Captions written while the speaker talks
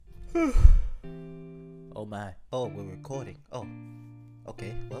Oh my. Oh, we're recording. Oh,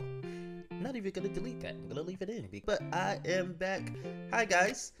 okay. Well, I'm not even gonna delete that. I'm gonna leave it in. But I am back. Hi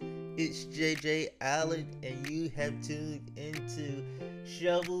guys. It's JJ Allen, and you have tuned into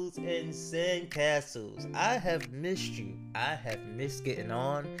Shovels and Sandcastles. I have missed you. I have missed getting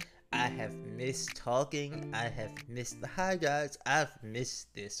on. I have missed talking. I have missed the hi guys. I've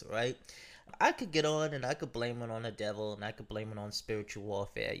missed this, right? I could get on and I could blame it on the devil and I could blame it on spiritual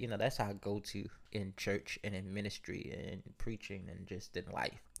warfare. You know, that's how I go to in church and in ministry and preaching and just in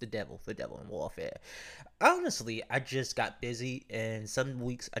life. The devil and warfare. Honestly, I just got busy and some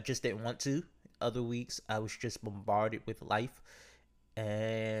weeks I just didn't want to. Other weeks I was just bombarded with life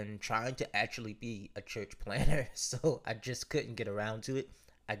and trying to actually be a church planner. So I just couldn't get around to it.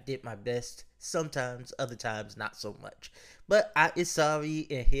 I did my best sometimes, other times not so much. But I is sorry,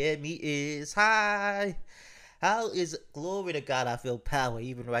 and here me is. Hi. How is glory to God? I feel power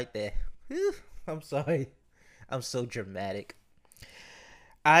even right there. Whew, I'm sorry. I'm so dramatic.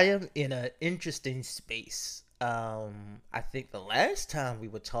 I am in an interesting space. I think the last time we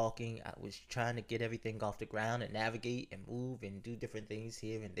were talking, I was trying to get everything off the ground and navigate and move and do different things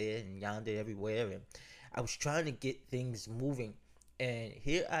here and there and yonder everywhere. And I was trying to get things moving. And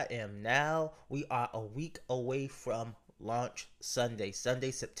here I am now. We are a week away from launch Sunday,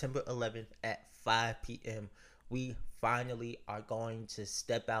 September 11th at 5 p.m. We finally are going to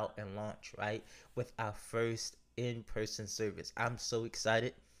step out and launch, right? With our first in person service. I'm so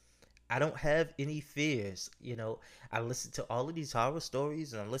excited. I don't have any fears. You know, I listen to all of these horror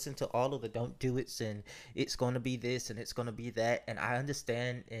stories and I listen to all of the don't do it's and it's going to be this and it's going to be that. And I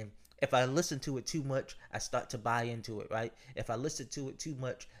understand. And if I listen to it too much, I start to buy into it, right? If I listen to it too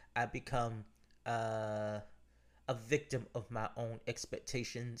much, I become uh, a victim of my own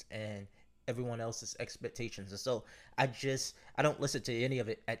expectations and everyone else's expectations. And so I don't listen to any of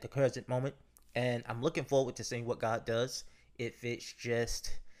it at the present moment. And I'm looking forward to seeing what God does. If it's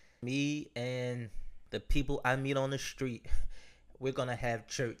just me and the people I meet on the street, we're going to have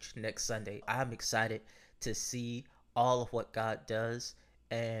church next Sunday. I'm excited to see all of what God does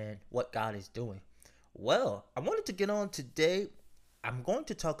and what God is doing. Well, I wanted to get on today. I'm going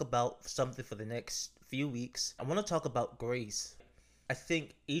to talk about something for the next few weeks. I want to talk about grace. I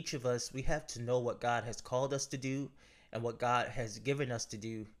think each of us, we have to know what God has called us to do and what God has given us to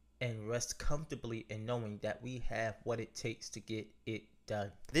do and rest comfortably in knowing that we have what it takes to get it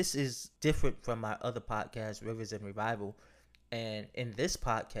done. This is different from my other podcast, Rivers and Revival. And in this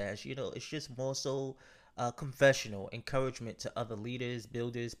podcast, you know, it's just more so confessional encouragement to other leaders,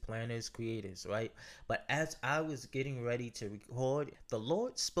 builders, planners, creators, right? But as I was getting ready to record, the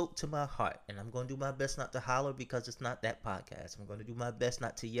Lord spoke to my heart, and I'm going to do my best not to holler because it's not that podcast. I'm going to do my best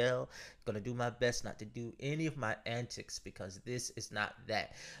not to yell. I'm going to do my best not to do any of my antics because this is not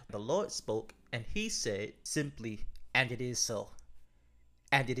that. The Lord spoke, and He said simply, and it is so.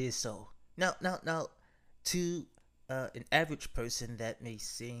 And it is so. Now, to an average person, that may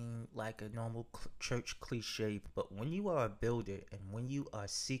seem like a normal church cliche, but when you are a builder and when you are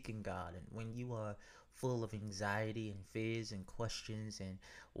seeking God and when you are full of anxiety and fears and questions and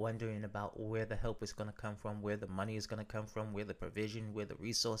wondering about where the help is going to come from, where the money is going to come from, where the provision, where the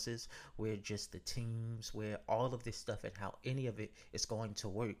resources, where just the teams, where all of this stuff and how any of it is going to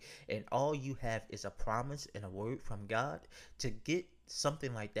work. And all you have is a promise and a word from God. To get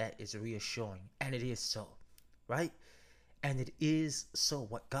something like that is reassuring, and it is so, right? And it is so.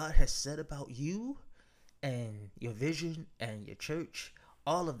 What God has said about you and your vision and your church,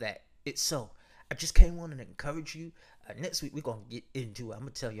 all of that, it's so. I just came on and encourage you. Next week we're gonna get into it. I'm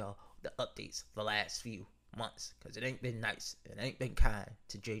gonna tell y'all the updates for the last few months because it ain't been nice. It ain't been kind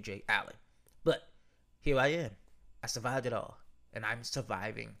to JJ Allen. But here I am. I survived it all, and I'm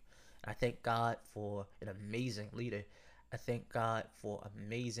surviving. I thank God for an amazing leader. I thank God for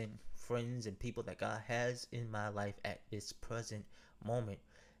amazing friends and people that God has in my life at this present moment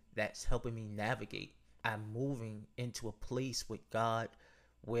that's helping me navigate. I'm moving into a place with God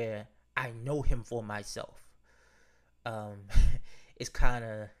where I know Him for myself. Um, it's kind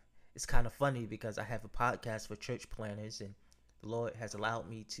of funny because I have a podcast for church planners, and the Lord has allowed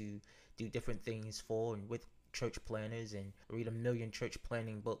me to do different things for and with church planners and read a million church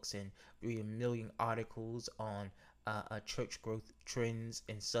planning books and read a million articles on church growth trends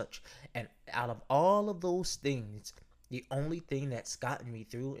and such. And out of all of those things, the only thing that's gotten me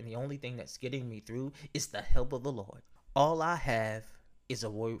through and the only thing that's getting me through is the help of the Lord. All I have is a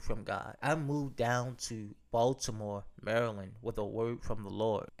word from God. I moved down to Baltimore, Maryland with a word from the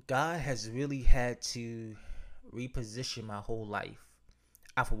Lord. God has really had to reposition my whole life.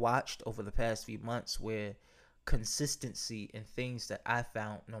 I've watched over the past few months where consistency in things that I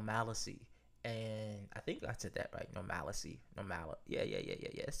found normalcy. And I think I said that right. Normalcy. Normal. Yeah.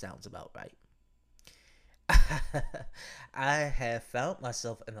 It sounds about right. I have found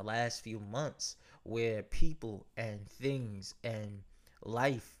myself in the last few months where people and things and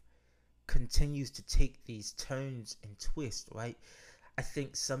life continues to take these turns and twists, right? I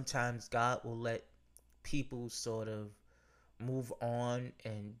think sometimes God will let people sort of move on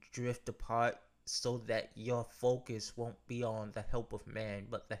and drift apart so that your focus won't be on the help of man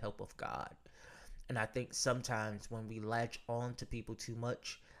but the help of God. And I think sometimes when we latch on to people too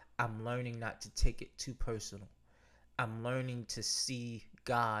much, I'm learning not to take it too personal. I'm learning to see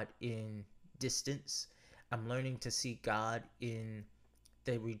God in distance. I'm learning to see God in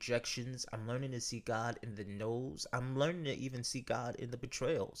the rejections. I'm learning to see God in the no's. I'm learning to even see God in the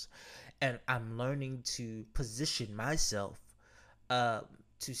betrayals. And I'm learning to position myself uh,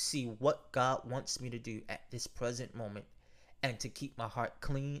 to see what God wants me to do at this present moment, and to keep my heart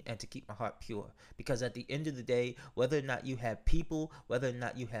clean and to keep my heart pure. Because at the end of the day, whether or not you have people, whether or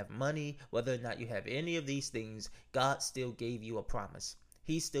not you have money, whether or not you have any of these things, God still gave you a promise.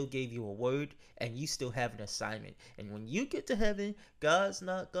 He still gave you a word, and you still have an assignment. And when you get to heaven, God's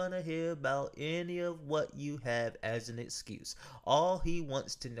not gonna hear about any of what you have as an excuse. All he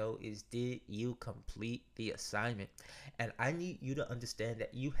wants to know is, did you complete the assignment? And I need you to understand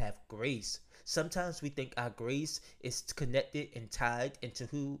that you have grace. Sometimes we think our grace is connected and tied into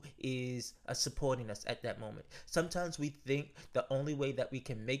who is supporting us at that moment. Sometimes we think the only way that we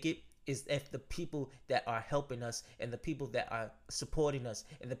can make it is if the people that are helping us and the people that are supporting us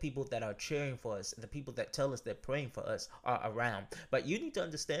and the people that are cheering for us and the people that tell us they're praying for us are around. But you need to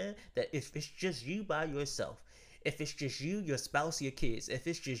understand that if it's just you by yourself, if it's just you, your spouse, your kids, if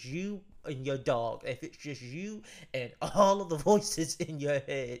it's just you and your dog, if it's just you and all of the voices in your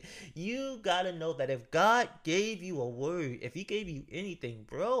head, you gotta know that if God gave you a word, if he gave you anything,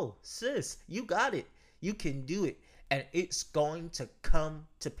 bro, sis, you got it. You can do it. And it's going to come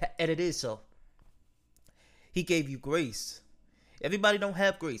to pass. And it is so. He gave you grace. Everybody don't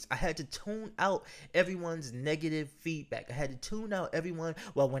have grace. I had to tune out everyone's negative feedback. I had to tune out everyone.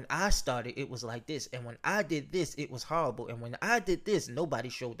 Well, when I started, it was like this. And when I did this, it was horrible. And when I did this, nobody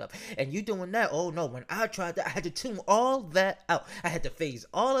showed up. And you doing that? Oh no, when I tried that, I had to tune all that out. I had to phase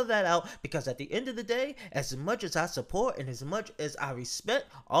all of that out, because at the end of the day, as much as I support and as much as I respect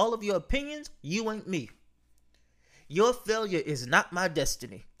all of your opinions, you ain't me. Your failure is not my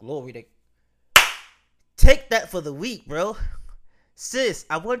destiny. Glory to. Take that for the week, bro. Sis,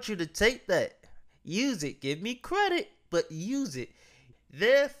 I want you to take that. Use it. Give me credit, but use it.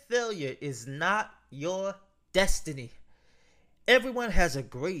 Their failure is not your destiny. Everyone has a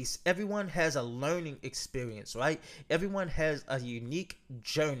grace. Everyone has a learning experience, right? Everyone has a unique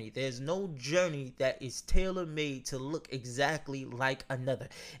journey. There's no journey that is tailor-made to look exactly like another.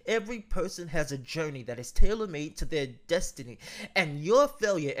 Every person has a journey that is tailor-made to their destiny. And your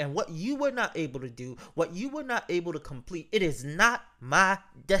failure and what you were not able to do, what you were not able to complete, it is not my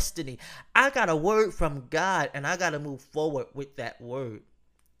destiny. I got a word from God, and I got to move forward with that word.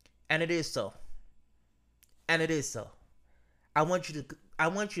 And it is so. And it is so. I want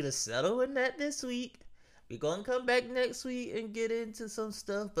you to settle in that this week. We're going to come back next week and get into some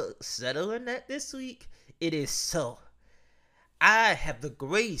stuff, but settle in that this week. It is so. I have the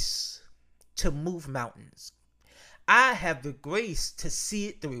grace to move mountains. I have the grace to see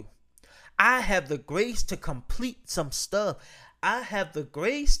it through. I have the grace to complete some stuff. I have the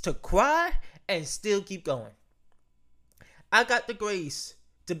grace to cry and still keep going. I got the grace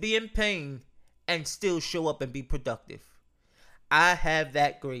to be in pain and still show up and be productive. I have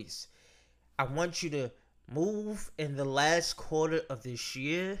that grace. I want you to move in the last quarter of this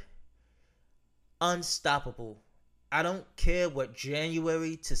year unstoppable. I don't care what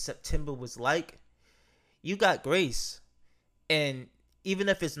January to September was like. You got grace. And even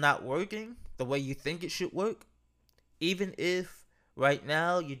if it's not working the way you think it should work, even if right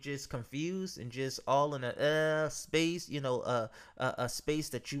now you're just confused and just all in a space, a space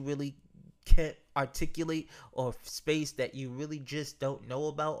that you really can't articulate, or space that you really just don't know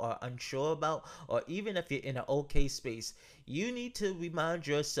about or unsure about, or even if you're in an okay space, you need to remind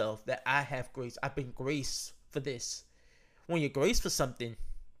yourself that I have grace. I've been graced for this. When you're graced for something,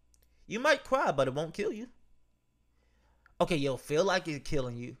 you might cry, but it won't kill you. Okay, you'll feel like it's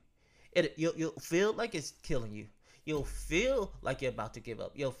killing you. You'll feel like it's killing you. You'll feel like you're about to give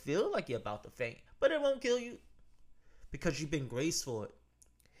up. You'll feel like you're about to faint, but it won't kill you because you've been graced for it.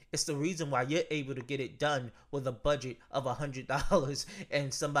 It's the reason why you're able to get it done with a budget of $100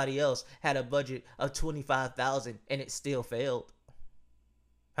 and somebody else had a budget of $25,000 and it still failed.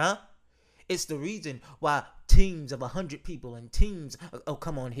 Huh? It's the reason why teams of 100 people and teams, oh,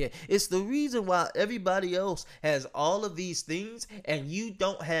 come on here. It's the reason why everybody else has all of these things and you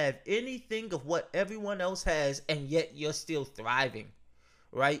don't have anything of what everyone else has, and yet you're still thriving,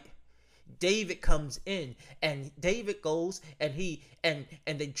 right? David comes in, and David goes and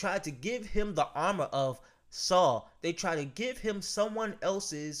they try to give him the armor of Saul. They try to give him someone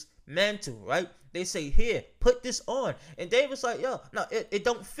else's mantle, right? They say, here, put this on. And David's like, yo, no, it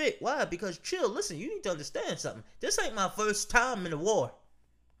don't fit. Why? Because chill, listen, you need to understand something. This ain't my first time in the war.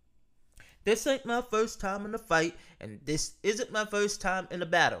 This ain't my first time in the fight, and this isn't my first time in the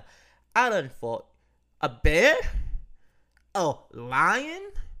battle. I done fought a bear, a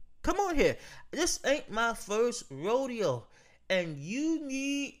lion. Come on here. This ain't my first rodeo. And you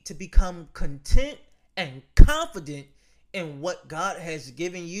need to become content and confident in what God has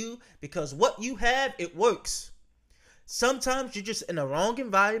given you, because what you have, it works. Sometimes you're just in the wrong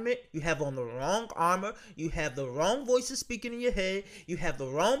environment. You have on the wrong armor. You have the wrong voices speaking in your head. You have the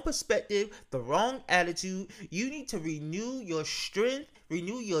wrong perspective, the wrong attitude. You need to renew your strength,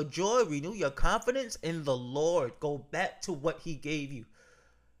 renew your joy, renew your confidence in the Lord. Go back to what He gave you.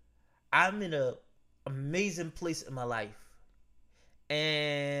 I'm in an amazing place in my life,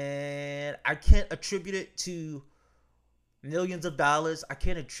 and I can't attribute it to millions of dollars. I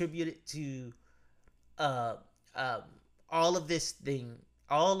can't attribute it to all of these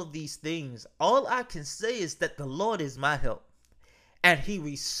things. All I can say is that the Lord is my help, and He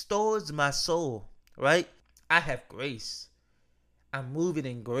restores my soul, right? I have grace. I'm moving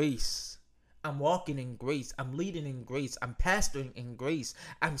in grace. I'm walking in grace. I'm leading in grace. I'm pastoring in grace.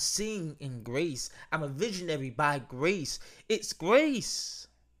 I'm seeing in grace. I'm a visionary by grace. It's grace.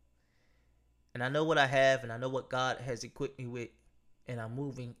 And I know what I have, and I know what God has equipped me with, and I'm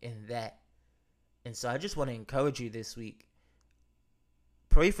moving in that. And so I just want to encourage you this week.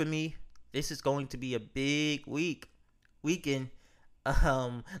 Pray for me. This is going to be a big weekend.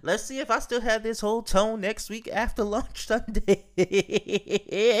 Let's see if I still have this whole tone next week after launch Sunday.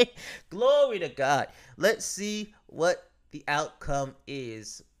 Glory to God. Let's see what the outcome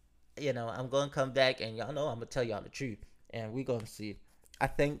is. I'm going to come back, and y'all know I'm going to tell y'all the truth, and we're going to see. I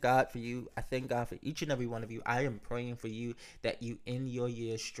thank God for you. I thank God for each and every one of you. I am praying for you that you end your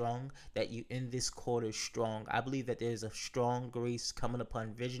year strong, that you end this quarter strong. I believe that there's a strong grace coming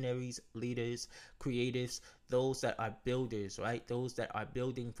upon visionaries, leaders, creatives, those that are builders, right? Those that are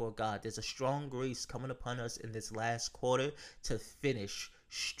building for God. There's a strong grace coming upon us in this last quarter to finish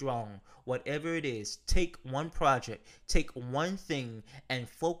strong. Whatever it is, take one project, take one thing, and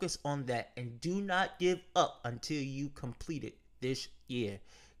focus on that, and do not give up until you complete it this year.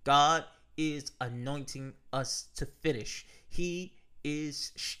 God is anointing us to finish. He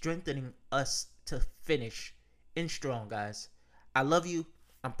is strengthening us to finish in strong, guys. I love you.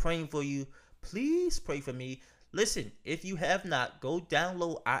 I'm praying for you. Please pray for me. Listen, if you have not, go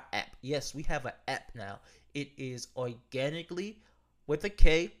download our app. Yes, we have an app now. It is Organically with a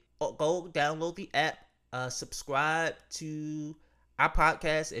K. Go download the app. Subscribe to our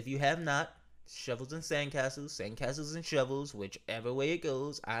podcast if you have not. Shovels and Sandcastles, Sandcastles and Shovels, whichever way it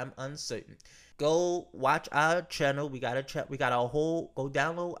goes, I'm uncertain. Go watch our channel. We got a whole, go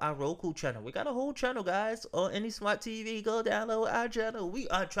download our Roku channel. We got a whole channel, guys, on any smart TV. Go download our channel. We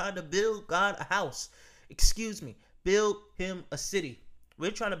are trying to build God a house. Build Him a city.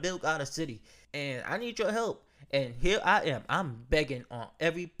 We're trying to build God a city, and I need your help. And here I am. I'm begging on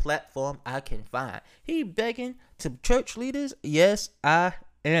every platform I can find. He begging to church leaders. Yes, I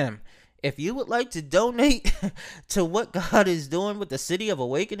am. If you would like to donate to what God is doing with the City of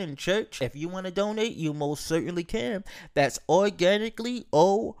Awakening Church, if you want to donate, you most certainly can. That's Organically,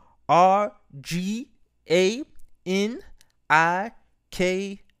 ORGANIKLY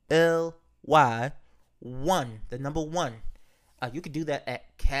 1, the number 1. You can do that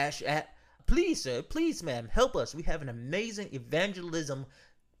at Cash App. Please, sir, please, ma'am, help us. We have an amazing evangelism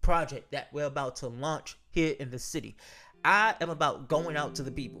project that we're about to launch here in the city. I am about going out to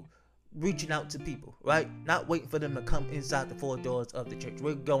the people. Reaching out to people, right? Not waiting for them to come inside the 4 doors of the church.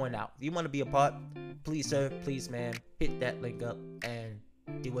 We're going out. If you want to be a part, please, sir, please, ma'am, hit that link up and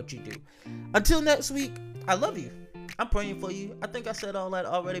do what you do. Until next week, I love you. I'm praying for you. I think I said all that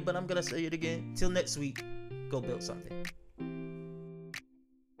already, but I'm going to say it again. Till next week, go build something.